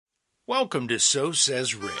Welcome to So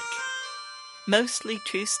Says Rick. Mostly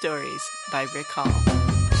True Stories by Rick Hall.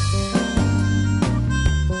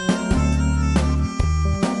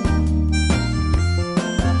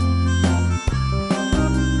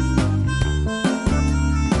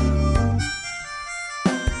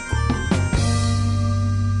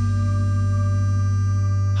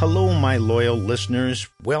 Hello, my loyal listeners.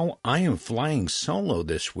 Well, I am flying solo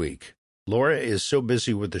this week. Laura is so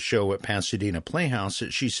busy with the show at Pasadena Playhouse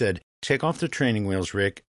that she said, "Take off the training wheels,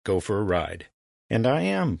 Rick. Go for a ride." And I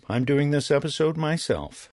am. I'm doing this episode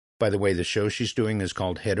myself. By the way, the show she's doing is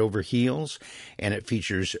called Head Over Heels, and it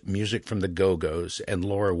features music from the Go-Go's, and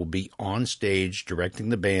Laura will be on stage directing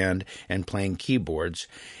the band and playing keyboards,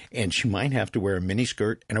 and she might have to wear a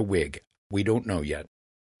miniskirt and a wig. We don't know yet.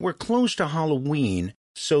 We're close to Halloween,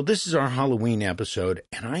 so this is our Halloween episode,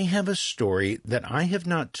 and I have a story that I have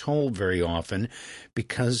not told very often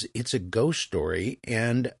because it's a ghost story,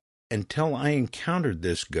 and until I encountered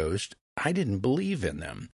this ghost, I didn't believe in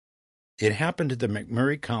them. It happened at the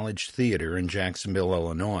McMurray College Theater in Jacksonville,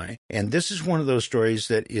 Illinois, and this is one of those stories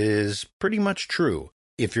that is pretty much true.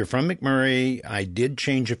 If you're from McMurray, I did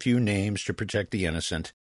change a few names to protect the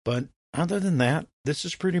innocent, but other than that, this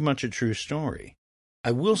is pretty much a true story.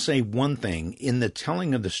 I will say one thing, in the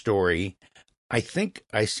telling of the story, I think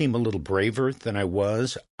I seem a little braver than I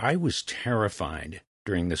was. I was terrified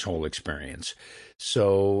during this whole experience.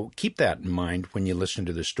 So keep that in mind when you listen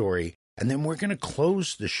to the story. And then we're going to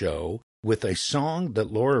close the show with a song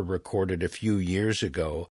that Laura recorded a few years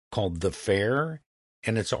ago called The Fair.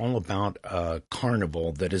 And it's all about a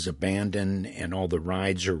carnival that is abandoned and all the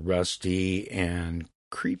rides are rusty and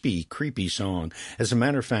creepy, creepy song. As a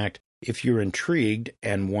matter of fact, if you're intrigued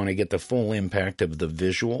and want to get the full impact of the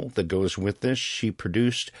visual that goes with this, she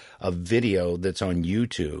produced a video that's on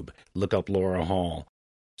YouTube. Look up Laura Hall.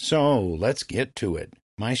 So, let's get to it.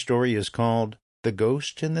 My story is called The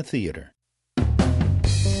Ghost in the Theater.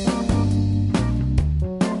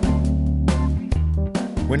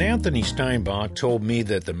 When Anthony Steinbach told me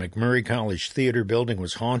that the McMurray College Theater building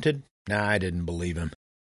was haunted, I didn't believe him.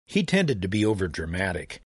 He tended to be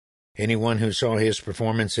overdramatic. Anyone who saw his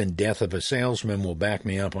performance in Death of a Salesman will back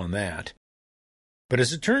me up on that. But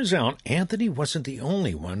as it turns out, Anthony wasn't the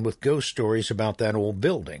only one with ghost stories about that old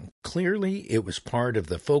building. Clearly, it was part of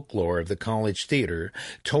the folklore of the college theater,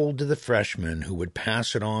 told to the freshmen who would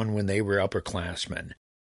pass it on when they were upperclassmen.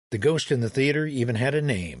 The ghost in the theater even had a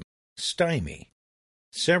name, Stymie.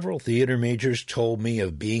 Several theater majors told me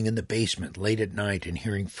of being in the basement late at night and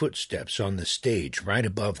hearing footsteps on the stage right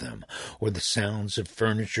above them, or the sounds of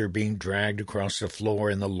furniture being dragged across the floor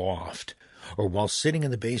in the loft. Or while sitting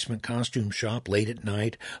in the basement costume shop late at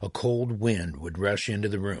night, a cold wind would rush into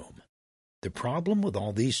the room. The problem with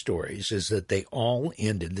all these stories is that they all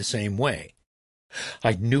ended the same way.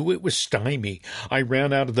 "I knew it was Stymie. I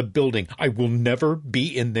ran out of the building. I will never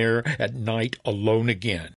be in there at night alone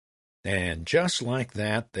again." And just like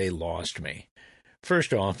that, they lost me.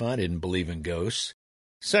 First off, I didn't believe in ghosts.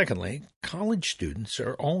 Secondly, college students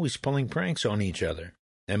are always pulling pranks on each other,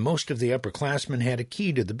 and most of the upperclassmen had a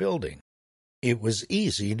key to the building. It was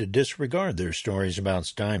easy to disregard their stories about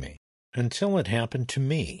Stymie, until it happened to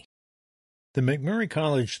me. The McMurray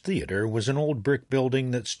College Theater was an old brick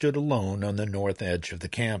building that stood alone on the north edge of the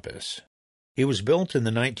campus. It was built in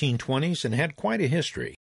the 1920s and had quite a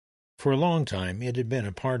history. For a long time, it had been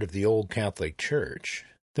a part of the old Catholic Church,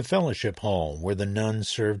 the fellowship hall where the nuns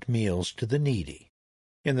served meals to the needy.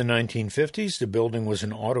 In the 1950s, the building was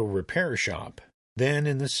an auto repair shop. Then,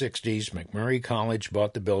 in the 60s, McMurray College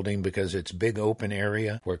bought the building because its big open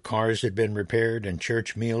area where cars had been repaired and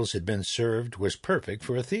church meals had been served was perfect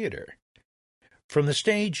for a theater. From the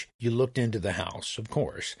stage, you looked into the house, of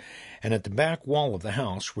course, and at the back wall of the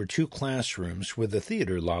house were two classrooms with a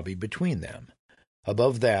theater lobby between them.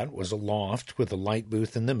 Above that was a loft with a light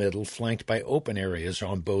booth in the middle, flanked by open areas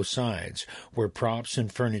on both sides, where props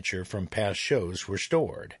and furniture from past shows were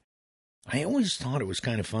stored. I always thought it was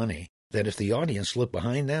kind of funny that if the audience looked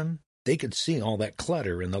behind them, they could see all that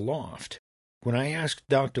clutter in the loft. When I asked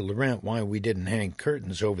Dr. Laurent why we didn't hang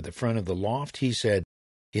curtains over the front of the loft, he said,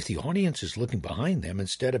 "If the audience is looking behind them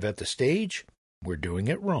instead of at the stage, we're doing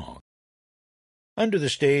it wrong." Under the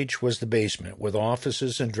stage was the basement with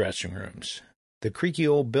offices and dressing rooms. The creaky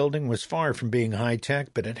old building was far from being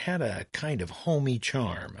high-tech, but it had a kind of homey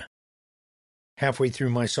charm. Halfway through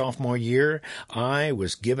my sophomore year, I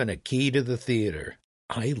was given a key to the theater.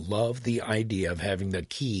 I loved the idea of having the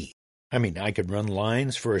key. I could run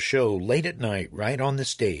lines for a show late at night right on the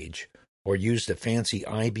stage, or use the fancy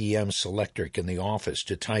IBM Selectric in the office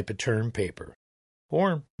to type a term paper,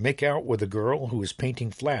 or make out with a girl who was painting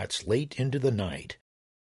flats late into the night.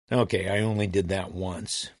 Okay, I only did that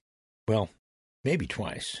once. Well, maybe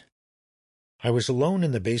twice. I was alone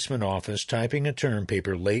in the basement office typing a term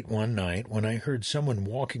paper late one night when I heard someone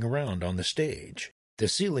walking around on the stage. The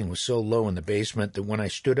ceiling was so low in the basement that when I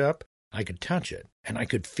stood up, I could touch it, and I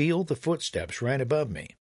could feel the footsteps right above me.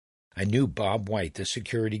 I knew Bob White, the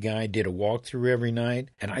security guy, did a walkthrough every night,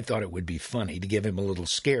 and I thought it would be funny to give him a little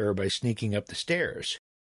scare by sneaking up the stairs.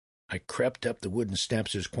 I crept up the wooden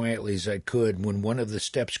steps as quietly as I could. When one of the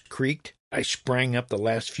steps creaked, I sprang up the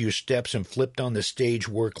last few steps and flipped on the stage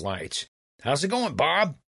work lights. "How's it going,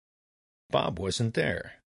 Bob?" Bob wasn't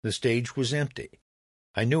there. The stage was empty.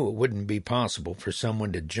 I knew it wouldn't be possible for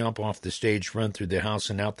someone to jump off the stage, run through the house,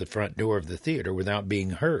 and out the front door of the theater without being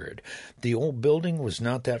heard. The old building was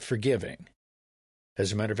not that forgiving.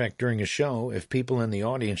 As a matter of fact, during a show, if people in the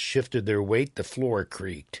audience shifted their weight, the floor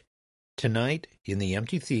creaked. Tonight, in the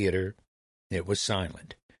empty theater, it was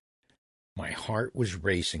silent. My heart was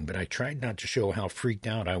racing, but I tried not to show how freaked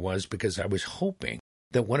out I was because I was hoping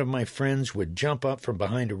that one of my friends would jump up from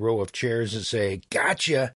behind a row of chairs and say,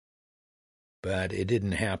 "Gotcha!" But it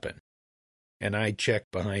didn't happen, and I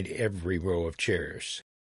checked behind every row of chairs.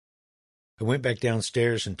 I went back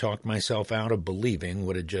downstairs and talked myself out of believing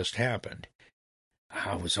what had just happened.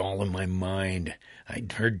 I was all in my mind.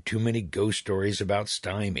 I'd heard too many ghost stories about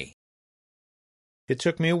Stymie. It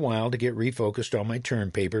took me a while to get refocused on my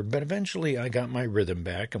term paper, but eventually I got my rhythm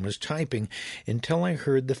back and was typing until I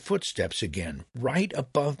heard the footsteps again, right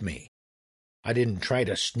above me. I didn't try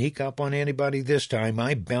to sneak up on anybody this time.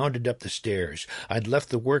 I bounded up the stairs. I'd left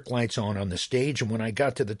the work lights on the stage, and when I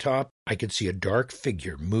got to the top, I could see a dark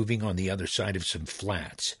figure moving on the other side of some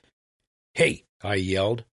flats. "Hey!" I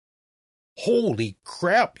yelled. "Holy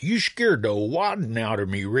crap! You scared the wadding out of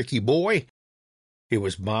me, Ricky boy!" It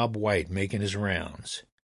was Bob White making his rounds.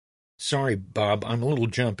 "Sorry, Bob, I'm a little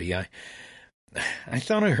jumpy. I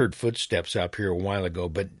thought I heard footsteps up here a while ago,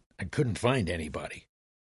 but I couldn't find anybody."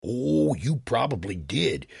 "Oh, you probably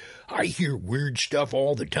did. I hear weird stuff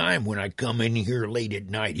all the time when I come in here late at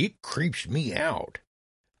night. It creeps me out."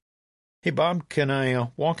 "Hey, Bob, can I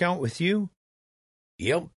walk out with you?"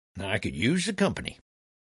 "Yep, I could use the company."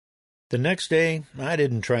 The next day, I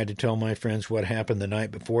didn't try to tell my friends what happened the night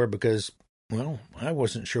before because, well, I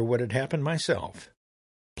wasn't sure what had happened myself.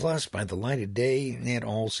 Plus, by the light of day, it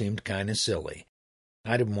all seemed kind of silly.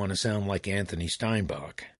 I didn't want to sound like Anthony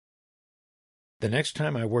Steinbach. The next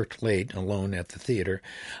time I worked late, alone at the theater,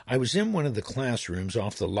 I was in one of the classrooms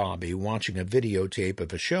off the lobby watching a videotape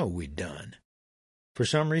of a show we'd done. For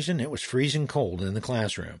some reason, it was freezing cold in the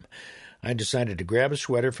classroom. I decided to grab a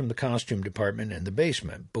sweater from the costume department in the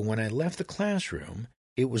basement, but when I left the classroom,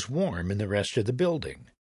 it was warm in the rest of the building.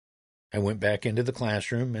 I went back into the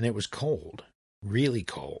classroom, and it was cold, really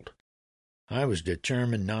cold. I was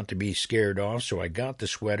determined not to be scared off, so I got the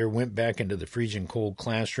sweater, went back into the freezing cold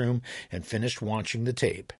classroom, and finished watching the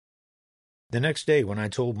tape. The next day, when I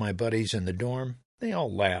told my buddies in the dorm, they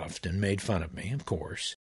all laughed and made fun of me, of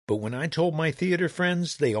course. But when I told my theater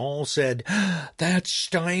friends, they all said, "That's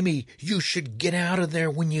Stymie. You should get out of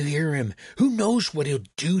there when you hear him. Who knows what he'll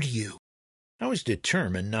do to you?" I was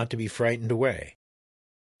determined not to be frightened away.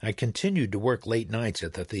 I continued to work late nights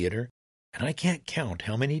at the theater, and I can't count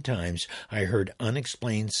how many times I heard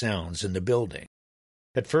unexplained sounds in the building.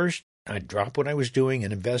 At first, I'd drop what I was doing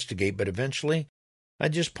and investigate, but eventually,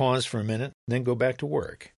 I'd just pause for a minute, then go back to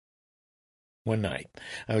work. One night,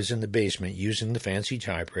 I was in the basement using the fancy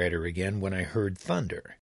typewriter again when I heard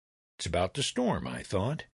thunder. It's about to storm, I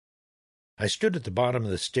thought. I stood at the bottom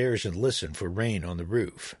of the stairs and listened for rain on the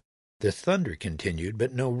roof. The thunder continued,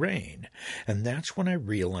 but no rain, and that's when I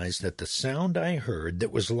realized that the sound I heard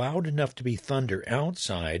that was loud enough to be thunder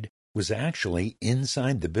outside was actually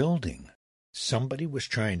inside the building. Somebody was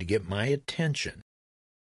trying to get my attention.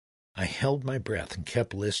 I held my breath and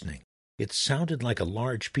kept listening. It sounded like a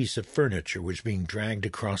large piece of furniture was being dragged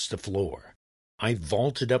across the floor. I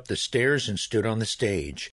vaulted up the stairs and stood on the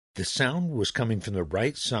stage. The sound was coming from the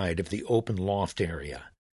right side of the open loft area.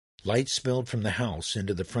 Light spilled from the house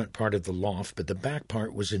into the front part of the loft, but the back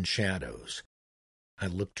part was in shadows. I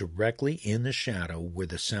looked directly in the shadow where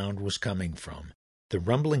the sound was coming from. The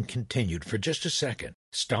rumbling continued for just a second,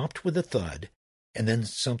 stopped with a thud, and then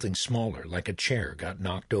something smaller, like a chair, got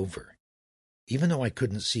knocked over. Even though I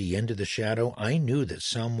couldn't see into the shadow, I knew that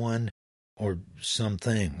someone or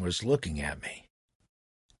something was looking at me.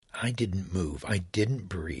 I didn't move. I didn't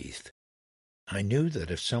breathe. I knew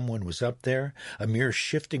that if someone was up there, a mere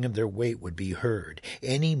shifting of their weight would be heard.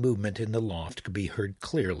 Any movement in the loft could be heard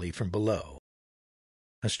clearly from below.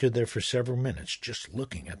 I stood there for several minutes just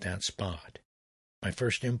looking at that spot. My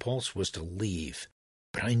first impulse was to leave,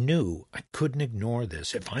 But I knew I couldn't ignore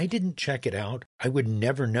this. If I didn't check it out, I would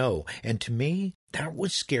never know, and to me, that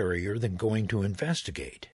was scarier than going to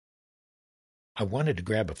investigate. I wanted to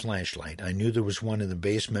grab a flashlight. I knew there was one in the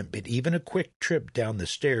basement, but even a quick trip down the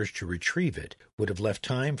stairs to retrieve it would have left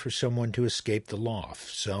time for someone to escape the loft,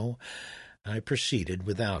 so I proceeded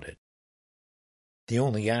without it. The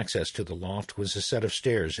only access to the loft was a set of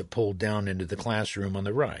stairs that pulled down into the classroom on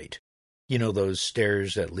the right. You know those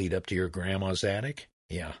stairs that lead up to your grandma's attic?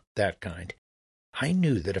 Yeah, that kind. I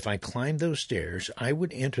knew that if I climbed those stairs, I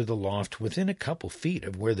would enter the loft within a couple feet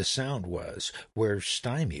of where the sound was, where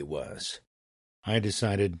Stymie was. I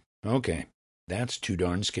decided, okay, that's too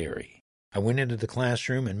darn scary. I went into the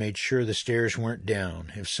classroom and made sure the stairs weren't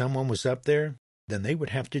down. If someone was up there, then they would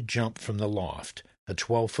have to jump from the loft, a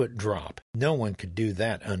 12-foot drop. No one could do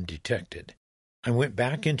that undetected. I went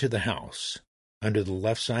back into the house. Under the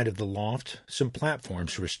left side of the loft, some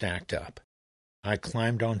platforms were stacked up. I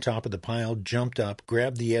climbed on top of the pile, jumped up,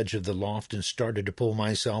 grabbed the edge of the loft, and started to pull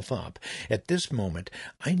myself up. At this moment,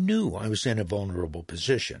 I knew I was in a vulnerable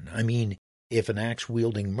position. I mean, if an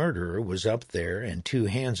axe-wielding murderer was up there and two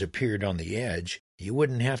hands appeared on the edge, you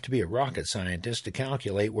wouldn't have to be a rocket scientist to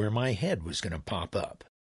calculate where my head was going to pop up.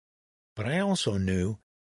 But I also knew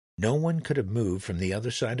no one could have moved from the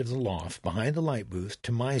other side of the loft behind the light booth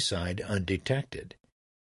to my side undetected.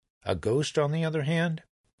 A ghost, on the other hand?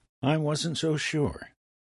 I wasn't so sure.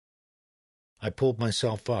 I pulled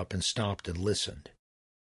myself up and stopped and listened.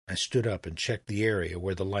 I stood up and checked the area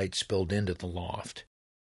where the light spilled into the loft.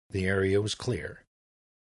 The area was clear.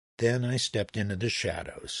 Then I stepped into the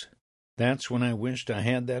shadows. That's when I wished I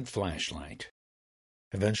had that flashlight.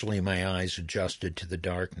 Eventually my eyes adjusted to the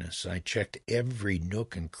darkness. I checked every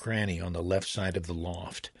nook and cranny on the left side of the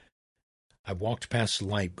loft. I walked past the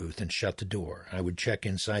light booth and shut the door. I would check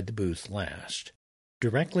inside the booth last.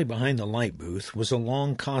 Directly behind the light booth was a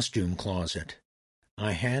long costume closet.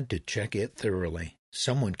 I had to check it thoroughly.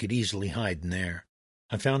 Someone could easily hide in there.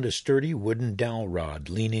 I found a sturdy wooden dowel rod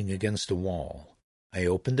leaning against the wall. I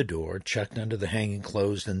opened the door, checked under the hanging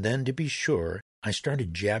clothes, and then, to be sure, I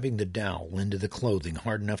started jabbing the dowel into the clothing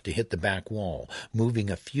hard enough to hit the back wall, moving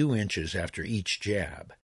a few inches after each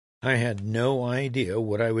jab. I had no idea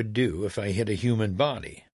what I would do if I hit a human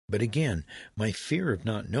body. But again, my fear of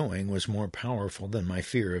not knowing was more powerful than my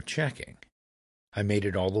fear of checking. I made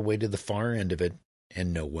it all the way to the far end of it,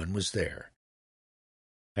 and no one was there.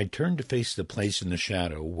 I turned to face the place in the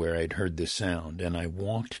shadow where I'd heard the sound, and I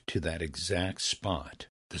walked to that exact spot,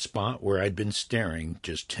 the spot where I'd been staring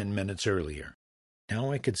just 10 minutes earlier.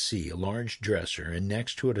 Now I could see a large dresser, and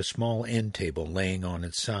next to it a small end table laying on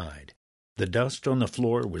its side. The dust on the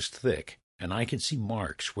floor was thick, and I could see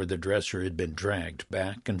marks where the dresser had been dragged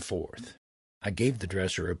back and forth. I gave the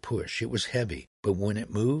dresser a push. It was heavy, but when it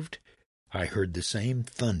moved, I heard the same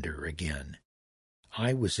thunder again.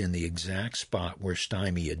 I was in the exact spot where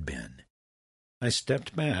Stymie had been. I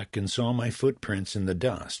stepped back and saw my footprints in the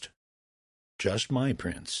dust. Just my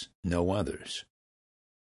prints, no others.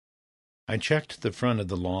 I checked the front of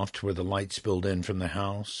the loft where the light spilled in from the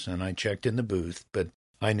house, and I checked in the booth, but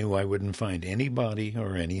I knew I wouldn't find anybody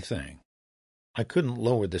or anything. I couldn't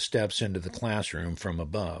lower the steps into the classroom from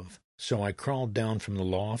above, so I crawled down from the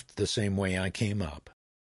loft the same way I came up.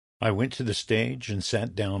 I went to the stage and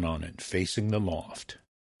sat down on it, facing the loft.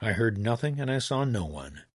 I heard nothing and I saw no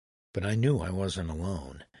one, but I knew I wasn't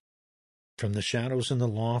alone. From the shadows in the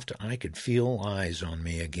loft, I could feel eyes on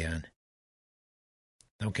me again.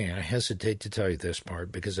 Okay, I hesitate to tell you this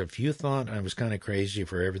part, because if you thought I was kind of crazy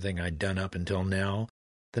for everything I'd done up until now,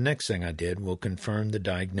 the next thing I did will confirm the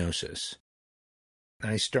diagnosis.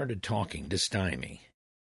 I started talking to Stymie.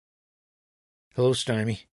 Hello,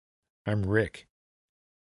 Stymie. I'm Rick.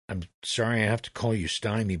 I'm sorry I have to call you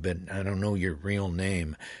Stymie, but I don't know your real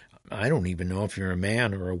name. I don't even know if you're a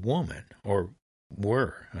man or a woman, or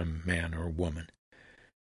were a man or a woman.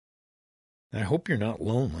 I hope you're not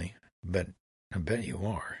lonely, but I bet you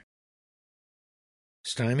are.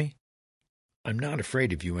 Stymie, I'm not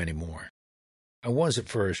afraid of you anymore. I was at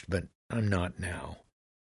first, but I'm not now.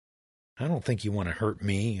 I don't think you want to hurt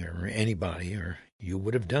me or anybody, or you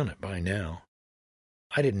would have done it by now.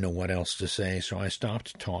 I didn't know what else to say, so I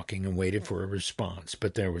stopped talking and waited for a response,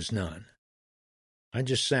 but there was none. I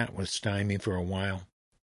just sat with Stymie for a while.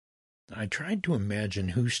 I tried to imagine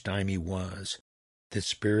who Stymie was, the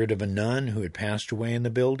spirit of a nun who had passed away in the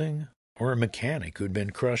building, or a mechanic who had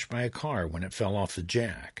been crushed by a car when it fell off the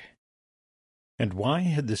jack. And why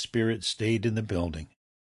had the spirit stayed in the building?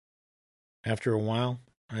 After a while,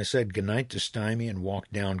 I said goodnight to Stymie and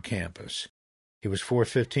walked down campus. It was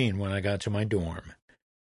 4:15 when I got to my dorm.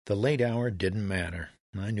 The late hour didn't matter.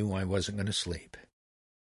 I knew I wasn't going to sleep.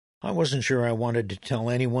 I wasn't sure I wanted to tell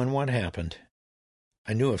anyone what happened.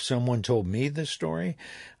 I knew if someone told me this story,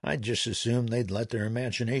 I'd just assume they'd let their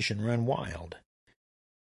imagination run wild.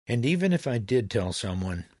 And even if I did tell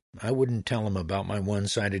someone, I wouldn't tell them about my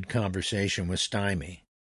one-sided conversation with Stymie.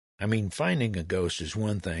 I mean, finding a ghost is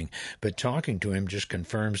one thing, but talking to him just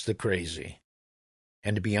confirms the crazy.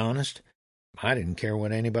 And to be honest, I didn't care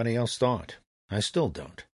what anybody else thought. I still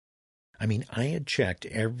don't. I mean, I had checked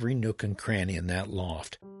every nook and cranny in that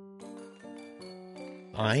loft.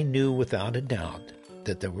 I knew without a doubt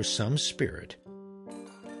that there was some spirit,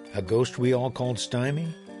 a ghost we all called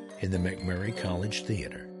Stymie, in the McMurray College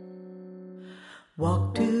Theater.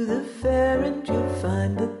 Walk to the fair and you'll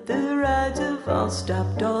find that the rides have all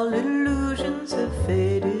stopped, all illusions have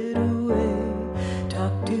faded away.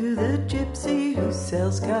 Talk to the gypsy who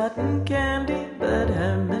sells cotton candy, but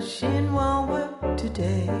her machine won't work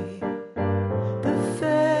today. The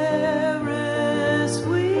Ferris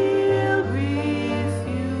wheel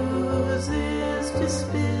refuses to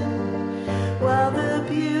spin, while the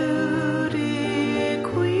beauty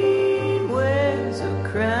queen wears a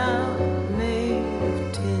crown made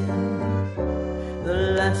of tin. The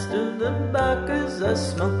last of the barkers are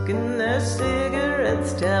smoking their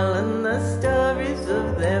cigarettes, telling the stories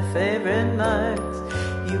of their favorite marks.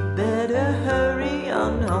 You better hurry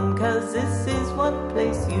on home, 'cause this is one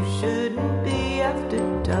place you shouldn't be after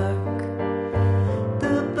dark.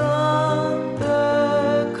 The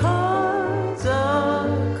bumper cars are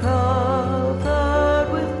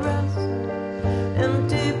covered with rust,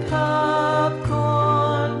 empty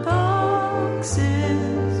popcorn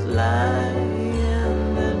boxes lie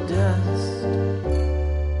in the dust.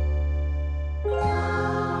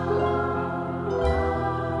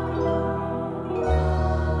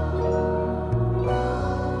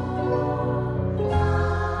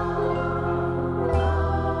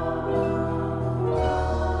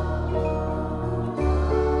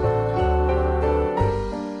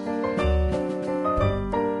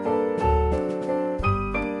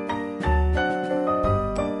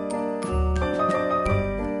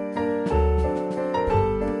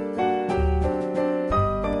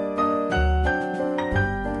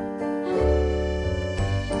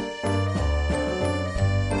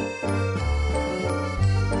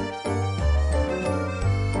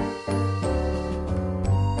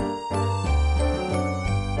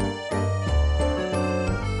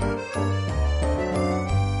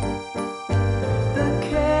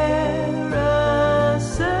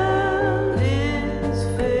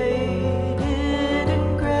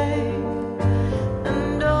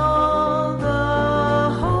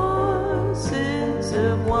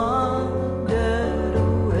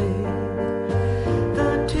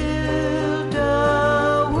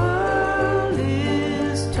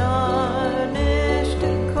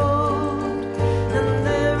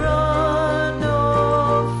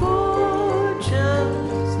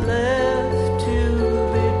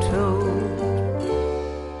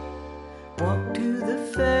 Walk to the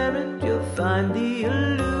fair and you'll find the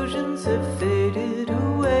illusions have faded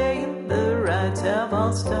away and the rides have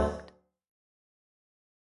all stopped.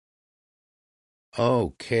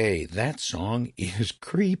 Okay, that song is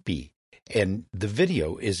creepy. And the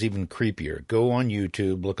video is even creepier. Go on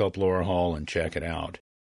YouTube, look up Laura Hall, and check it out.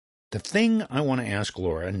 The thing I want to ask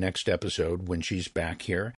Laura next episode when she's back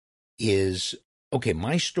here is, okay,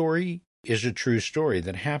 my story is a true story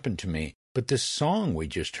that happened to me, but this song we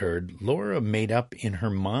just heard, Laura made up in her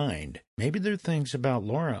mind. Maybe there are things about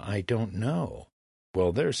Laura I don't know.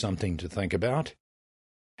 Well, there's something to think about.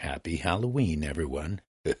 Happy Halloween, everyone.